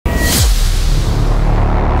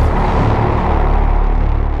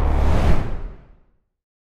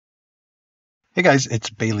Hey guys, it's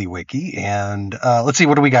Baileywiki, and let's see,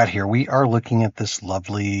 what do we got here? We are looking at this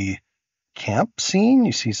lovely camp scene.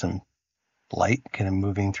 You see some light kind of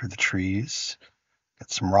moving through the trees. Got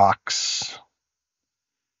some rocks,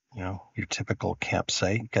 your typical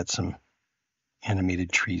campsite. Got some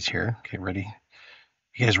animated trees here. Okay, ready?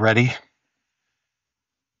 You guys ready?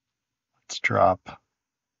 Let's drop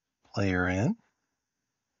player in.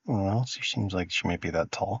 Well, she seems like she might be that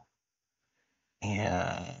tall.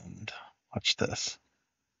 And watch this.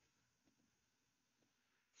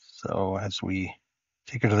 So as we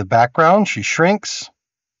take her to the background, she shrinks.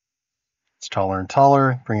 It's taller and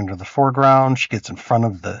taller. Bring him to the foreground. She gets in front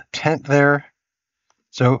of the tent there.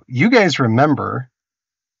 So you guys remember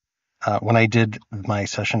when I did my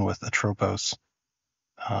session with Atropos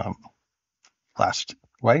um,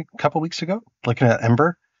 a couple weeks ago, looking at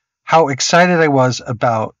Ember, how excited I was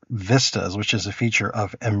about Vistas, which is a feature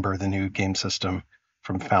of Ember, the new game system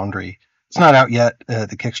from Foundry. It's not out yet.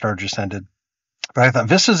 The Kickstarter just ended. But I thought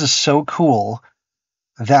Vistas is so cool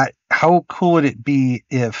that how cool would it be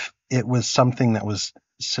if it was something that was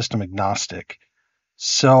system agnostic?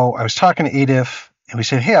 So I was talking to Adif, and we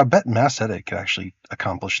said, hey, I bet Mass Edit could actually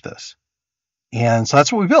accomplish this. And so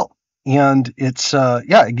that's what we built. And it's,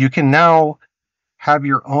 you can now have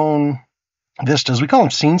your own vistas. We call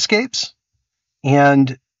them Scenescapes.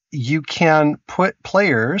 And you can put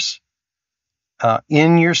players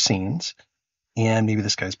in your scenes. And maybe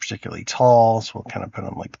this guy's particularly tall, so we'll kind of put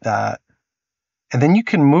him like that. And then you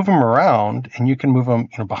can move them around, and you can move them,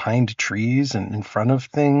 behind trees and in front of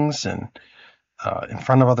things and in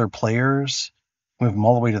front of other players. Move them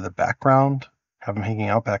all the way to the background, have them hanging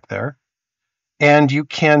out back there. And you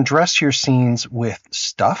can dress your scenes with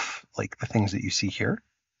stuff, like the things that you see here.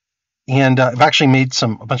 And I've actually made a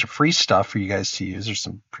bunch of free stuff for you guys to use. There's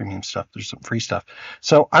some premium stuff. There's some free stuff.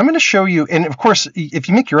 So I'm going to show you. And of course, if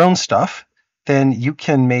you make your own stuff, then you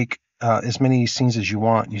can make as many scenes as you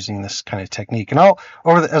want using this kind of technique. And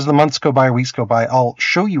as the months go by, weeks go by, I'll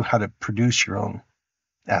show you how to produce your own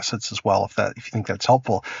assets as well, if you think that's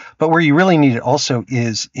helpful. But where you really need it also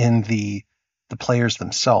is in the players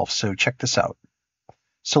themselves. So check this out.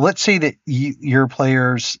 So let's say that your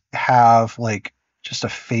players have like just a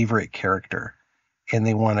favorite character, and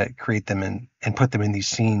they want to create them and put them in these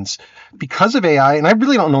scenes because of AI. And I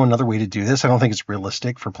really don't know another way to do this. I don't think it's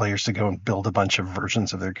realistic for players to go and build a bunch of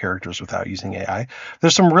versions of their characters without using AI.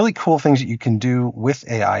 There's some really cool things that you can do with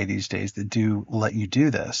AI these days that do let you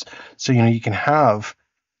do this. So, you can have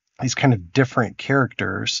these kind of different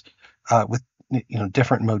characters with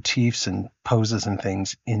different motifs and poses and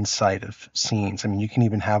things inside of scenes. I mean, you can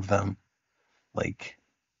even have them like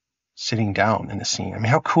sitting down in a scene. I mean,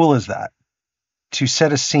 how cool is that? To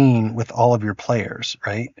set a scene with all of your players,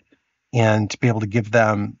 right? And to be able to give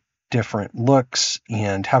them different looks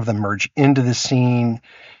and have them merge into the scene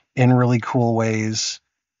in really cool ways.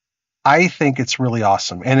 I think it's really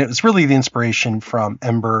awesome. And it was really the inspiration from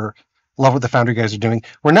Ember. Love what the Foundry guys are doing.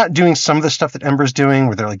 We're not doing some of the stuff that Ember's doing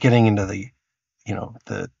where they're like getting into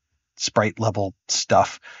the sprite level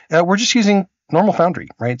stuff. We're just using normal Foundry,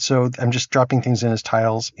 right? So I'm just dropping things in as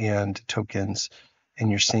tiles and tokens, and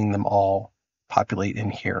you're seeing them all populate in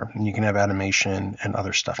here. And you can have animation and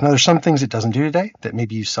other stuff. Now, there's some things it doesn't do today that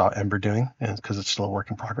maybe you saw Ember doing because it's still a work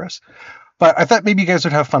in progress. But I thought maybe you guys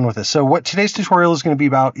would have fun with this. So what today's tutorial is going to be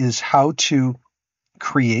about is how to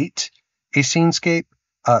create a scenescape,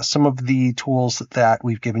 some of the tools that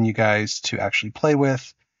we've given you guys to actually play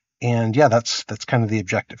with. And yeah, that's kind of the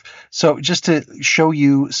objective. So just to show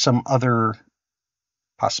you some other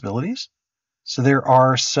possibilities. So there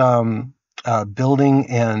are some building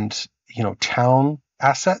and town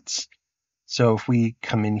assets. So if we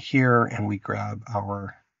come in here and we grab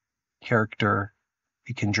our character,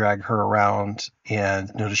 we can drag her around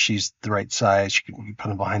and notice she's the right size. You can put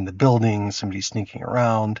them behind the building, somebody sneaking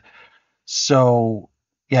around. So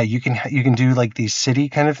yeah, you can do like these city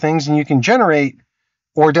kind of things, and you can generate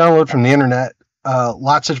or download from the internet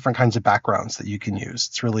lots of different kinds of backgrounds that you can use.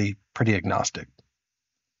 It's really pretty agnostic.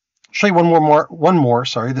 I'll show you one more.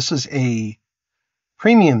 Sorry, this is a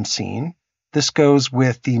premium scene. This goes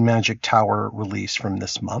with the Magic Tower release from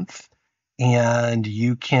this month. And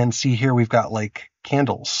you can see here we've got like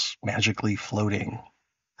candles magically floating.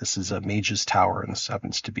 This is a Mage's Tower, and this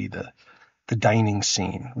happens to be the dining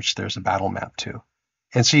scene, which there's a battle map to.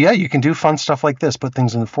 And so, yeah, you can do fun stuff like this. Put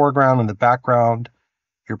things in the foreground and the background.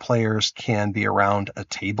 Your players can be around a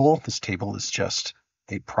table. This table is just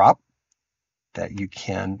a prop that you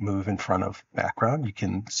can move in front of background. You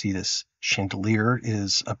can see this chandelier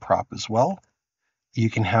is a prop as well. You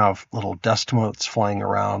can have little dust motes flying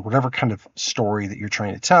around, whatever kind of story that you're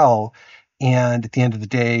trying to tell. And at the end of the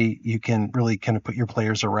day, you can really kind of put your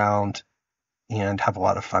players around and have a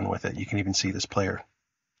lot of fun with it. You can even see this player.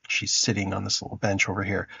 She's sitting on this little bench over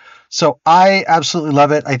here. So I absolutely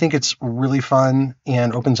love it. I think it's really fun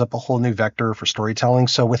and opens up a whole new vector for storytelling.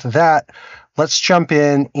 So with that, let's jump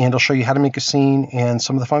in and I'll show you how to make a scene and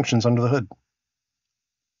some of the functions under the hood.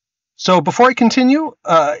 So before I continue,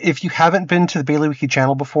 if you haven't been to the Baileywiki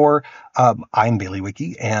channel before, I'm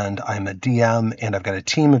Baileywiki and I'm a DM and I've got a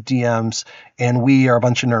team of DMs and we are a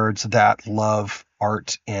bunch of nerds that love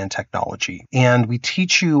art and technology. And we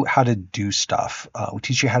teach you how to do stuff. We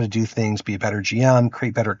teach you how to do things, be a better GM,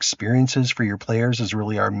 create better experiences for your players is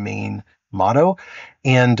really our main motto.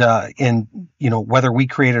 And whether we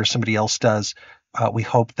create it or somebody else does, we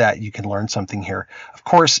hope that you can learn something here. Of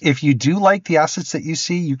course, if you do like the assets that you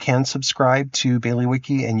see, you can subscribe to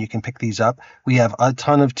Baileywiki and you can pick these up. We have a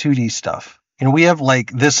ton of 2D stuff. We have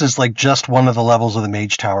this is just one of the levels of the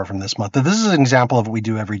Mage Tower from this month. This is an example of what we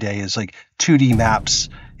do every day is 2D maps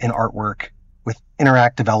and artwork with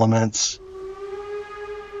interactive elements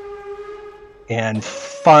and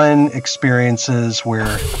fun experiences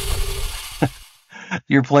where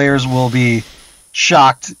your players will be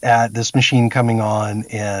shocked at this machine coming on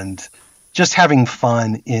and just having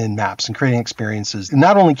fun in maps and creating experiences and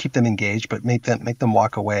not only keep them engaged, but make them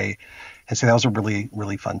walk away and say that was a really,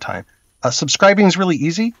 really fun time. Subscribing is really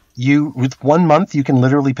easy. With 1 month, you can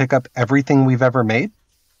literally pick up everything we've ever made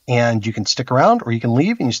and you can stick around or you can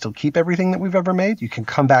leave and you still keep everything that we've ever made. You can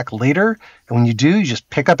come back later. And when you do, you just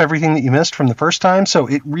pick up everything that you missed from the first time. So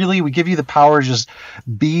we give you the power to just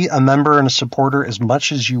be a member and a supporter as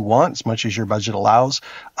much as you want, as much as your budget allows,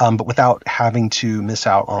 but without having to miss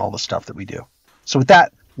out on all the stuff that we do. So with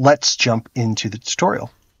that, let's jump into the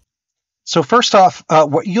tutorial. So first off,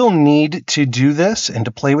 what you'll need to do this and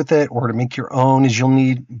to play with it or to make your own is you'll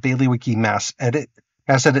need Baileywiki Mass Edit.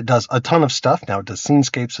 Mass Edit does a ton of stuff. Now it does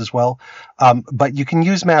Scenescapes as well, but you can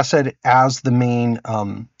use Mass Edit as the main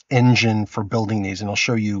engine for building these, and I'll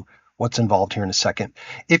show you what's involved here in a second.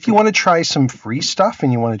 If you want to try some free stuff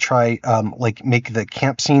and you want to try make the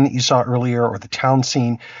camp scene that you saw earlier or the town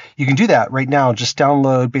scene, you can do that right now. Just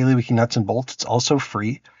download Baileywiki Nuts and Bolts. It's also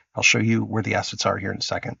free. I'll show you where the assets are here in a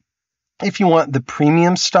second. If you want the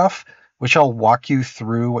premium stuff, which I'll walk you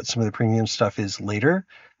through what some of the premium stuff is later.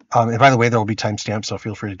 And by the way, there will be timestamps, so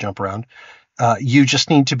feel free to jump around. You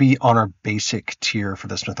just need to be on our basic tier for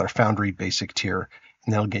this with our Foundry basic tier,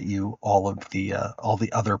 and that'll get you all the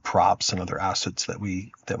other props and other assets that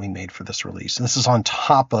we made for this release. And this is on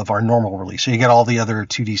top of our normal release, so you get all the other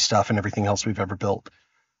 2D stuff and everything else we've ever built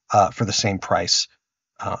for the same price.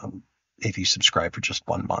 If you subscribe for just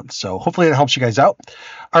 1 month. So hopefully that helps you guys out.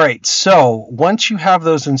 All right, so once you have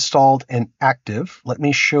those installed and active, let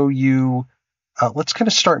me show you, let's kind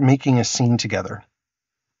of start making a scene together.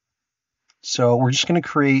 So we're just going to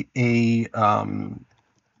create a,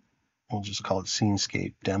 we'll just call it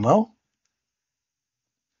Scenescape demo.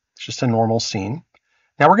 It's just a normal scene.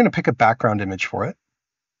 Now we're going to pick a background image for it.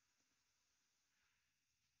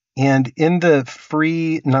 And in the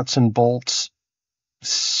free nuts and bolts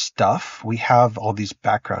stuff, we have all these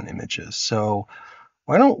background images. So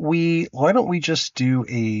why don't we just do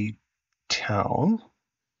a town?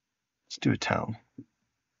 Let's do a town.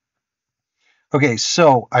 Okay,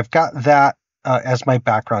 so I've got that as my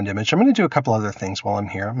background image. I'm going to do a couple other things while I'm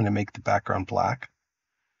here. I'm going to make the background black.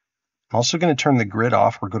 I'm also going to turn the grid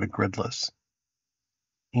off or go to gridless.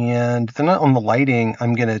 And then on the lighting,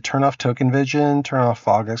 I'm going to turn off token vision, turn off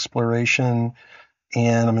fog exploration,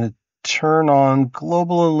 and I'm going to turn on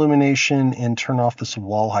global illumination and turn off this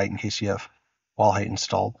wall height in case you have wall height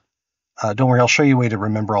installed. Don't worry, I'll show you a way to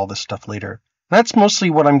remember all this stuff later. That's mostly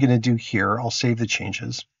what I'm going to do here. I'll save the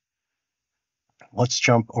changes. Let's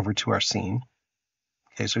jump over to our scene.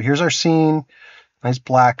 Okay, so here's our scene. Nice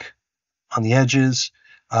black on the edges.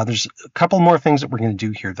 There's a couple more things that we're going to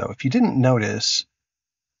do here, though. If you didn't notice,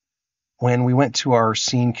 when we went to our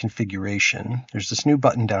scene configuration, there's this new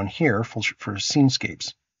button down here for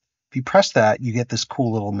Scenescapes. If you press that, you get this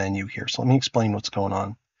cool little menu here. So let me explain what's going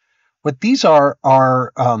on. What these are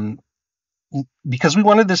because we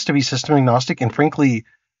wanted this to be system agnostic and frankly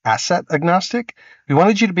asset agnostic, we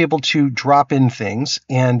wanted you to be able to drop in things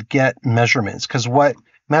and get measurements. Because what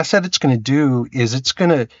Mass Edit's going to do is it's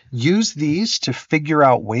going to use these to figure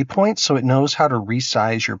out waypoints so it knows how to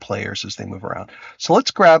resize your players as they move around. So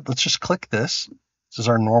let's just click this. This is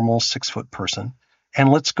our normal 6-foot person. And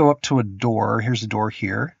let's go up to a door. Here's a door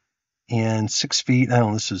here. And 6 feet, I don't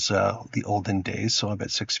know, this is the olden days, so I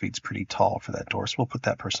bet 6 feet's pretty tall for that door. So we'll put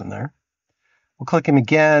that person there. We'll click him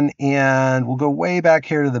again, and we'll go way back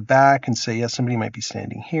here to the back and say, yes, somebody might be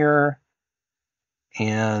standing here.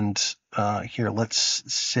 And here,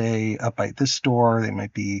 let's say up by this door, they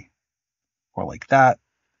might be more like that.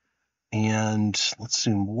 And let's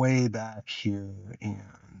zoom way back here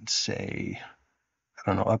and say, I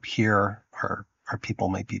don't know, up here, our people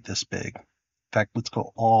might be this big. In fact, let's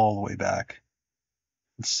go all the way back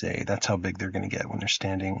and say that's how big they're going to get when they're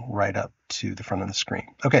standing right up to the front of the screen.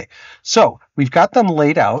 Okay, so we've got them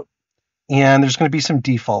laid out, and there's going to be some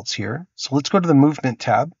defaults here. So let's go to the Movement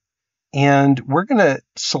tab, and we're going to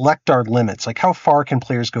select our limits, like how far can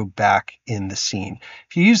players go back in the scene.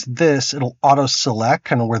 If you use this, it'll auto-select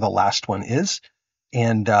kind of where the last one is.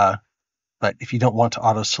 And but if you don't want to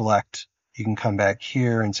auto-select, you can come back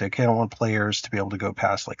here and say, okay, I don't want players to be able to go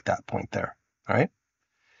past like that point there. All right.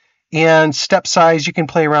 And step size, you can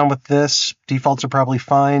play around with this. Defaults are probably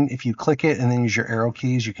fine. If you click it and then use your arrow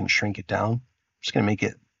keys, you can shrink it down. I'm just going to make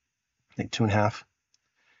it, I think, 2.5.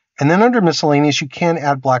 And then under miscellaneous, you can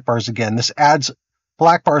add black bars again. This adds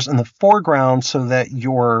black bars in the foreground so that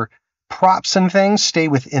your props and things stay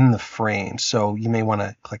within the frame. So you may want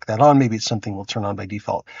to click that on. Maybe it's something we'll turn on by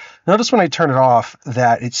default. Notice when I turn it off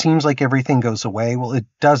that it seems like everything goes away. Well, it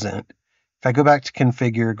doesn't. If I go back to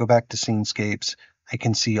configure, go back to Scenescapes, I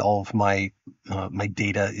can see all of my my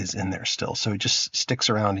data is in there still. So it just sticks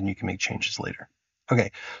around and you can make changes later.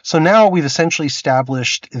 Okay, so now we've essentially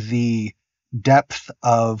established the depth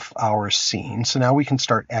of our scene. So now we can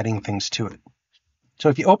start adding things to it. So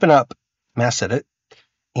if you open up Mass Edit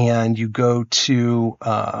and you go to,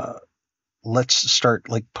 let's start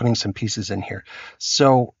like putting some pieces in here.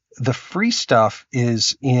 So the free stuff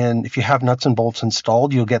is in, if you have nuts and bolts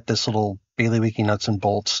installed, you'll get this little Baileywiki nuts and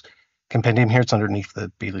bolts compendium here. It's underneath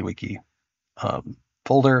the Baileywiki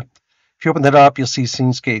folder. If you open that up, you'll see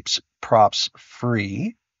Scenescapes props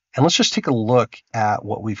free. And let's just take a look at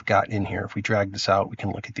what we've got in here. If we drag this out, we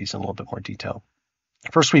can look at these in a little bit more detail.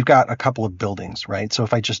 First, we've got a couple of buildings, right? So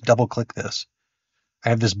if I just double click this, I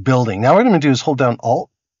have this building. Now what I'm going to do is hold down Alt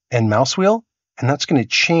and mouse wheel, and that's going to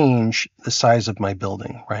change the size of my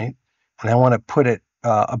building, right? And I want to put it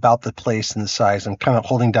about the place and the size. I'm kind of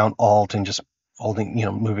holding down Alt and just holding,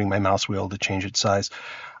 moving my mouse wheel to change its size.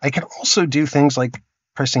 I can also do things like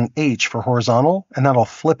pressing H for horizontal, and that'll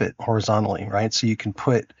flip it horizontally, right? So you can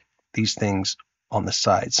put these things on the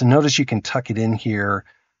side. So notice you can tuck it in here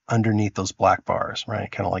underneath those black bars, right? I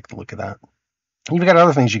kind of like the look of that. You've got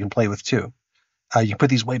other things you can play with too. You can put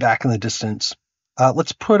these way back in the distance.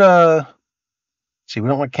 Let's put we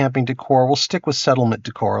don't want camping decor. We'll stick with settlement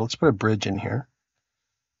decor. Let's put a bridge in here.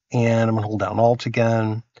 And I'm going to hold down Alt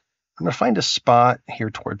again. I'm going to find a spot here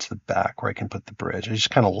towards the back where I can put the bridge. I just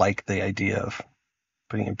kind of like the idea of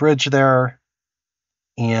putting a bridge there.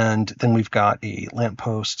 And then we've got a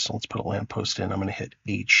lamppost. So let's put a lamppost in. I'm going to hit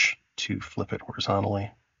H to flip it horizontally.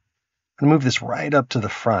 I'm going to move this right up to the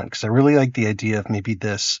front because I really like the idea of maybe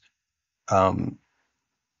this, kind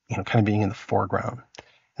of being in the foreground.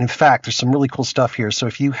 And in fact, there's some really cool stuff here. So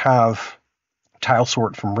if you have tile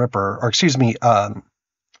sort from Ripper, or excuse me, tile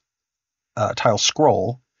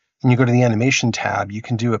scroll, and you go to the animation tab, you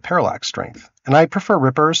can do a parallax strength. And I prefer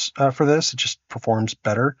Rippers for this. It just performs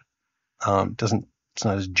better. It's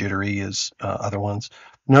not as jittery as other ones.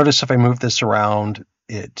 Notice if I move this around,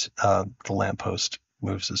 the lamppost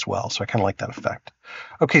moves as well. So I kind of like that effect.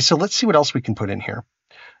 Okay, so let's see what else we can put in here.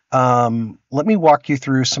 Let me walk you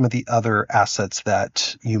through some of the other assets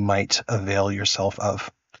that you might avail yourself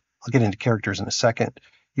of. I'll get into characters in a second.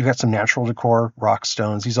 You've got some natural decor, rock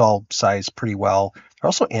stones. These all size pretty well. They're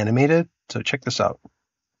also animated, so check this out.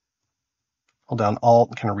 Hold down Alt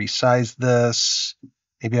and kind of resize this.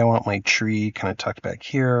 Maybe I want my tree kind of tucked back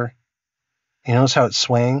here. You notice how it's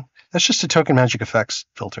swaying? That's just a token magic effects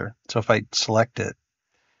filter. So if I select it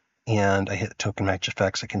and I hit token magic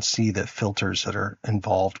effects, I can see the filters that are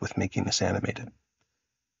involved with making this animated.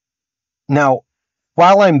 Now,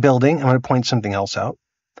 while I'm building, I'm going to point something else out.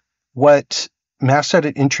 What Mass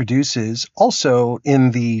Edit introduces also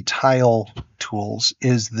in the tile tools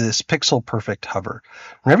is this pixel perfect hover.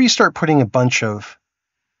 Whenever you start putting a bunch of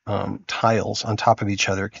tiles on top of each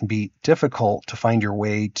other, it can be difficult to find your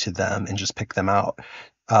way to them and just pick them out.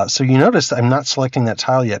 So you notice that I'm not selecting that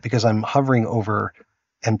tile yet because I'm hovering over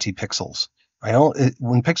empty pixels.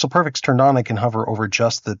 When Pixel Perfect's turned on, I can hover over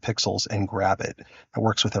just the pixels and grab it. It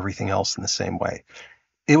works with everything else in the same way.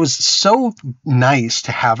 It was so nice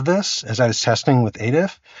to have this as I was testing with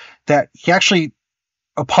Adif that he actually,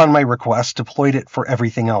 upon my request, deployed it for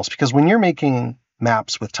everything else. Because when you're making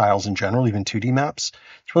maps with tiles in general, even 2D maps,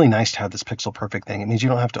 it's really nice to have this pixel perfect thing. It means you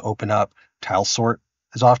don't have to open up tile sort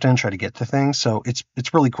as often and try to get to things. So it's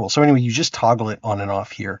really cool. So anyway, you just toggle it on and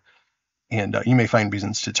off here. And you may find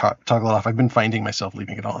reasons to toggle it off. I've been finding myself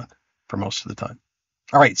leaving it on for most of the time.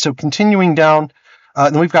 All right, so continuing down,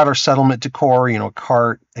 then we've got our settlement decor, you know, a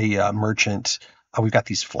cart, a merchant. We've got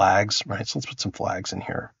these flags, right? So let's put some flags in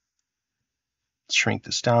here. Let's shrink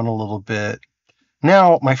this down a little bit.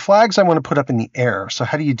 Now, my flags I want to put up in the air. So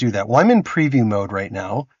how do you do that? Well, I'm in preview mode right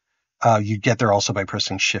now. You get there also by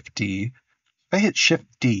pressing Shift-D. If I hit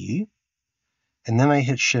Shift-D, and then I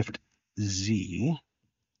hit Shift-Z,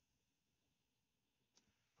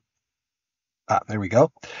 there we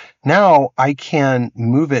go. Now I can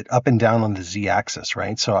move it up and down on the Z axis,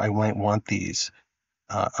 right? So I might want these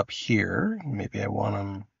up here. Maybe I want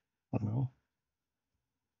them, I don't know.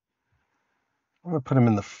 I'm going to put them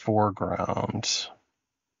in the foreground.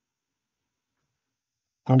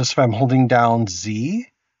 Notice if I'm holding down Z,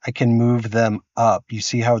 I can move them up. You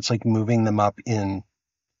see how it's like moving them up in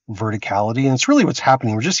verticality? And it's really what's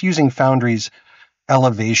happening. We're just using Foundry's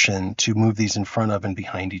elevation to move these in front of and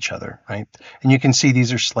behind each other, right? And you can see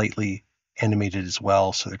these are slightly animated as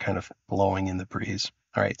well, so they're kind of blowing in the breeze.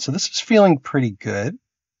 All right, so this is feeling pretty good.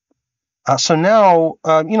 So now,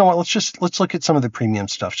 you know what? Let's look at some of the premium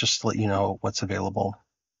stuff just to let you know what's available.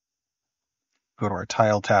 Go to our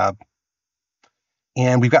tile tab,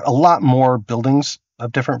 and we've got a lot more buildings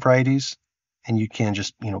of different varieties, and you can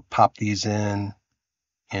just pop these in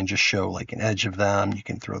and just show like an edge of them. You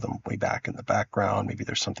can throw them way back in the background. Maybe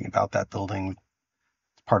there's something about that building,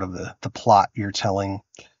 part of the plot you're telling.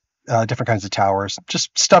 Different kinds of towers,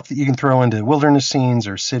 just stuff that you can throw into wilderness scenes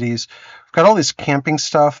or cities. We've got all this camping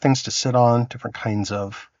stuff, things to sit on, different kinds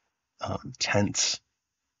of tents.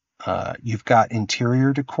 You've got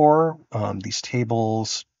interior decor, these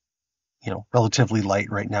tables, relatively light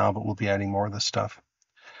right now, but we'll be adding more of this stuff.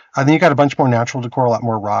 Then you got a bunch more natural decor, a lot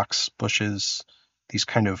more rocks, bushes, these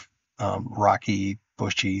kind of rocky,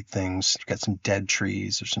 bushy things. You've got some dead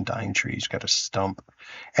trees, there's some dying trees, you've got a stump.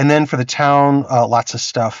 And then for the town, lots of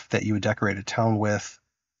stuff that you would decorate a town with,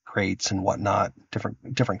 crates and whatnot,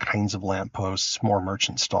 different kinds of lampposts, more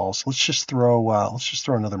merchant stalls. Let's just throw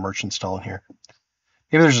another merchant stall in here.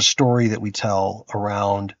 Maybe there's a story that we tell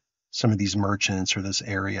around some of these merchants or this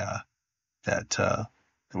area that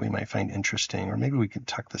we might find interesting, or maybe we can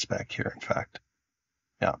tuck this back here, in fact.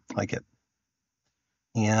 Yeah, like it.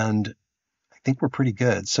 And I think we're pretty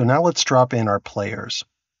good. So now let's drop in our players.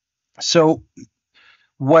 So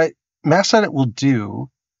what Mass Edit will do,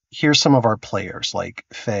 here's some of our players, like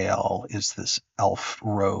Fael is this elf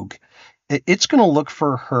rogue. It's going to look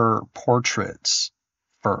for her portraits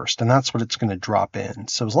first, and that's what it's going to drop in.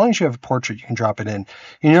 So as long as you have a portrait, you can drop it in.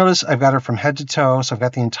 You notice I've got her from head to toe, so I've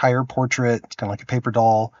got the entire portrait. It's kind of like a paper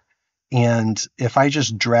doll. And if I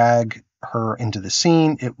just drag her into the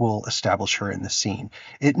scene, it will establish her in the scene.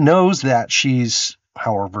 It knows that she's,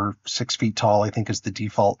 however, 6 feet tall, I think is the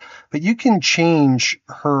default, but you can change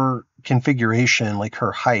her configuration, like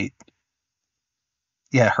her height.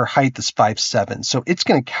 Yeah, her height is 5'7". So it's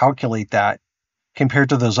going to calculate that compared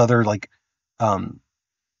to those other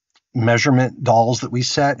measurement dolls that we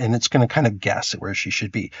set, and it's going to kind of guess at where she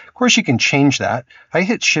should be. Of course, you can change that. If I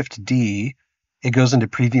hit Shift-D, it goes into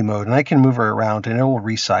preview mode, and I can move her around, and it will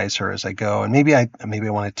resize her as I go. And maybe I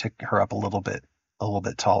want to tick her up a little bit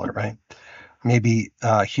taller, right? Maybe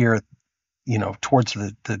here, towards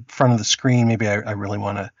the front of the screen, maybe I really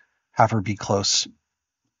want to have her be close.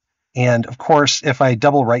 And of course, if I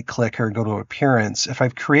double right click her and go to appearance, if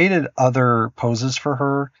I've created other poses for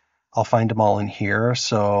her, I'll find them all in here.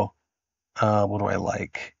 So what do I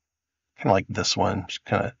like? Kind of like this one. She's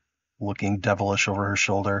kind of looking devilish over her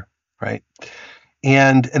shoulder, right?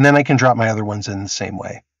 And then I can drop my other ones in the same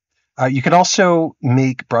way. You can also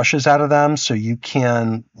make brushes out of them. So you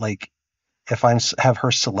can, like, if I have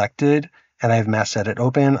her selected and I have Mass Edit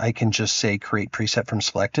open, I can just say create preset from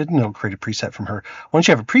selected, and it'll create a preset from her. Once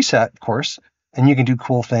you have a preset, of course, then you can do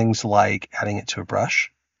cool things like adding it to a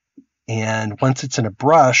brush. And once it's in a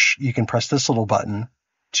brush, you can press this little button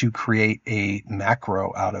to create a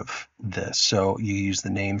macro out of this. So you use the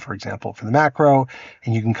name, for example, for the macro,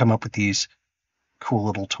 and you can come up with these cool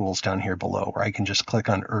little tools down here below, where I can just click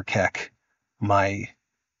on Urkek, my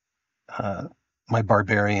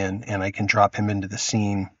barbarian, and I can drop him into the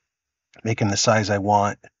scene, make him the size I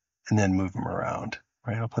want, and then move him around.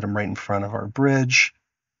 Right? I'll put him right in front of our bridge,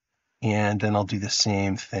 and then I'll do the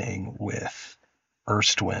same thing with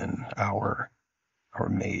Erstwin, our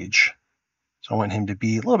mage. So I want him to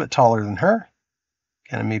be a little bit taller than her.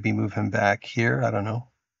 Kind of maybe move him back here. I don't know.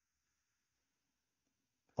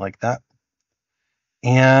 Like that.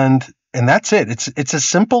 And that's it. It's as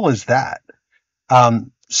simple as that.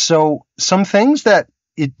 So some things that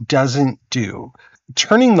it doesn't do.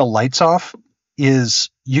 Turning the lights off is,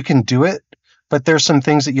 you can do it, but there's some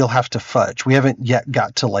things that you'll have to fudge. We haven't yet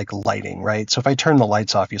got to like lighting, right? So if I turn the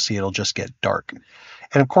lights off, you'll see it'll just get dark.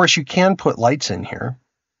 And of course you can put lights in here.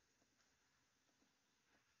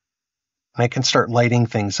 And I can start lighting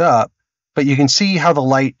things up, but you can see how the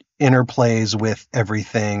light interplays with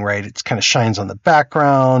everything, right? It kind of shines on the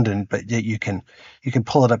background, but yet you can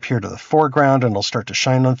pull it up here to the foreground and it'll start to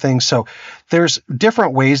shine on things. So there's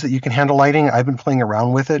different ways that you can handle lighting. I've been playing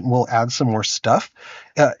around with it, and we'll add some more stuff.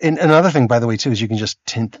 And another thing, by the way, too, is you can just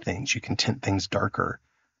tint things. You can tint things darker.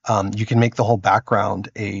 You can make the whole background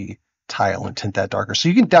a tile and tint that darker. So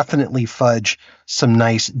you can definitely fudge some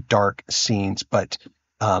nice dark scenes, but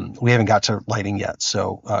we haven't got to lighting yet,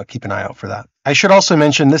 so keep an eye out for that. I should also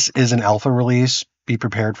mention this is an alpha release. Be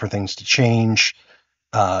prepared for things to change.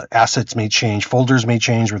 Assets may change. Folders may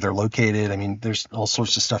change where they're located. I mean, there's all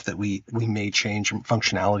sorts of stuff that we may change.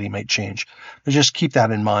 Functionality might change. But just keep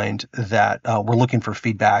that in mind that we're looking for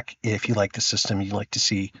feedback. If you like the system, you'd like to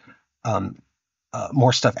see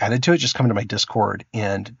more stuff added to it, just come to my Discord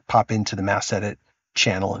and pop into the Mass Edit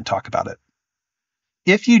channel and talk about it.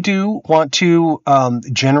 If you do want to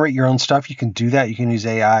generate your own stuff, you can do that. You can use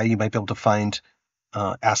AI. You might be able to find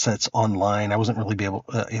assets online. I wasn't really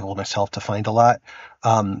able myself to find a lot.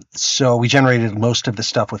 So we generated most of the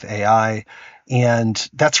stuff with AI, and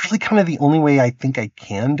that's really kind of the only way I think I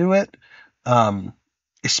can do it.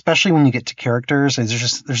 Especially when you get to characters,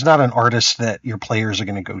 there's not an artist that your players are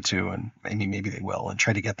going to go to, and maybe they will, and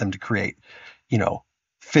try to get them to create,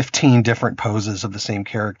 15 different poses of the same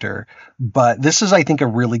character. But this is, I think, a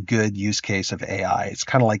really good use case of AI. It's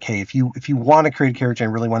kind of like, hey, if you want to create a character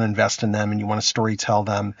and really want to invest in them and you want to story tell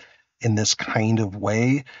them in this kind of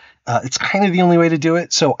way, it's kind of the only way to do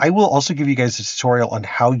it. So I will also give you guys a tutorial on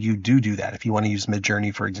how you do that. If you want to use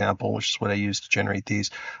Midjourney, for example, which is what I use to generate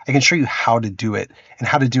these, I can show you how to do it and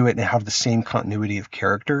have the same continuity of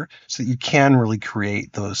character so that you can really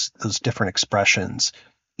create those different expressions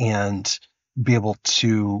and be able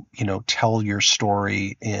to, tell your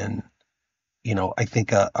story in, I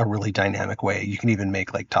think a really dynamic way. You can even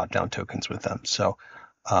make like top-down tokens with them. So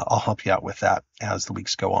I'll help you out with that as the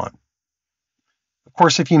weeks go on. Of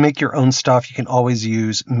course, if you make your own stuff, you can always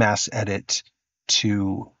use Mass Edit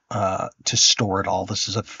to store it all. This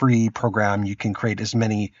is a free program. You can create as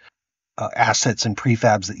many assets and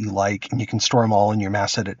prefabs that you like, and you can store them all in your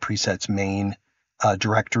Mass Edit presets main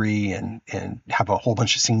directory and have a whole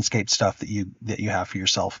bunch of Scenescape stuff that you have for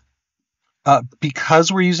yourself.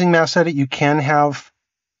 Because we're using Mass Edit, you can have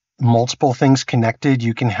multiple things connected.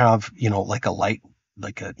 You can have, like a light,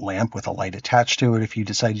 like a lamp with a light attached to it. If you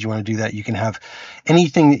decided you want to do that, you can have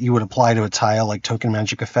anything that you would apply to a tile, like token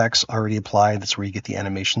magic effects already applied. That's where you get the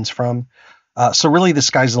animations from. So really the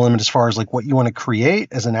sky's the limit as far as like what you want to create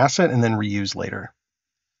as an asset and then reuse later.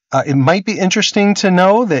 It might be interesting to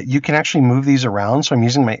know that you can actually move these around. So I'm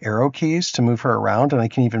using my arrow keys to move her around, and I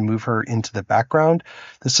can even move her into the background.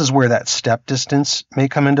 This is where that step distance may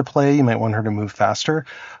come into play. You might want her to move faster.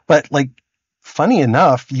 But like, funny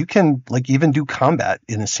enough, you can like even do combat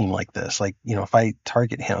in a scene like this. Like, if I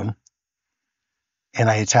target him and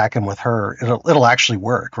I attack him with her, it'll actually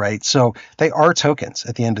work, right? So they are tokens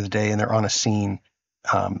at the end of the day, and they're on a scene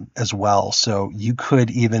as well. So you could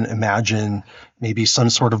even imagine maybe some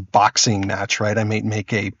sort of boxing match, right? I might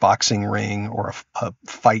make a boxing ring or a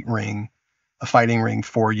fighting ring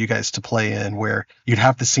for you guys to play in, where you'd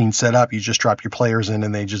have the scene set up. You just drop your players in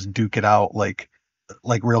and they just duke it out like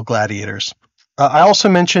real gladiators. I also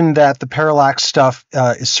mentioned that the parallax stuff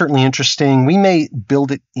is certainly interesting. We may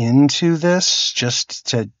build it into this just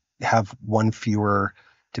to have one fewer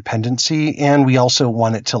dependency, and we also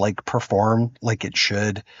want it to like perform like it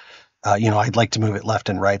should. I'd like to move it left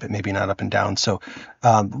and right, but maybe not up and down. So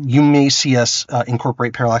you may see us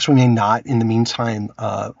incorporate parallax. We may not. In the meantime,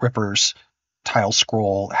 Ripper's tile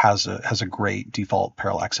scroll has a great default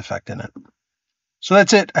parallax effect in it. So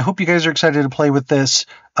that's it. I hope you guys are excited to play with this.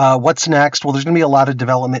 What's next? Well, there's going to be a lot of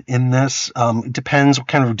development in this. It depends. We're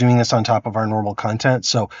kind of doing this on top of our normal content.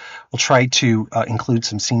 So we'll try to include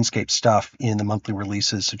some Scenescape stuff in the monthly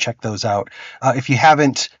releases. So check those out. If you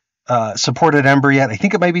haven't supported Ember yet, I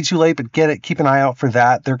think it might be too late, but get it. Keep an eye out for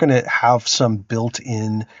that. They're going to have some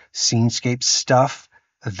built-in Scenescape stuff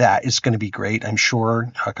that is going to be great, I'm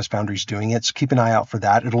sure, because Foundry's doing it. So keep an eye out for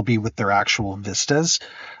that. It'll be with their actual vistas,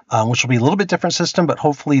 which will be a little bit different system, but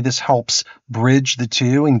hopefully this helps bridge the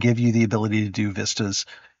two and give you the ability to do vistas,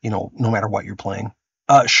 no matter what you're playing.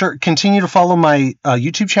 Sure, continue to follow my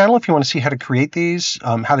YouTube channel if you want to see how to create these,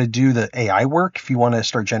 how to do the AI work. If you want to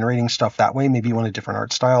start generating stuff that way, maybe you want a different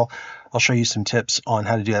art style. I'll show you some tips on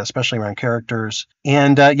how to do that, especially around characters.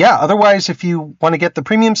 And yeah, otherwise, if you want to get the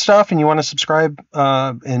premium stuff and you want to subscribe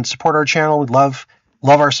and support our channel, we'd love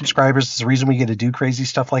our subscribers. It's the reason we get to do crazy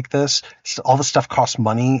stuff like this. All the stuff costs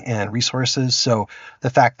money and resources. So the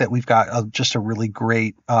fact that we've got just a really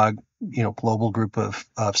great, global group of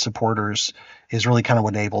supporters is really kind of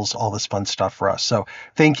what enables all this fun stuff for us. So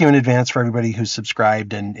thank you in advance for everybody who's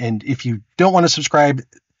subscribed. And if you don't want to subscribe,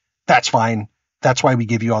 that's fine. That's why we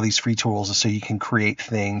give you all these free tools, so you can create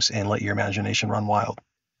things and let your imagination run wild.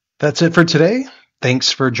 That's it for today.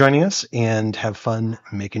 Thanks for joining us, and have fun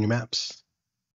making your maps.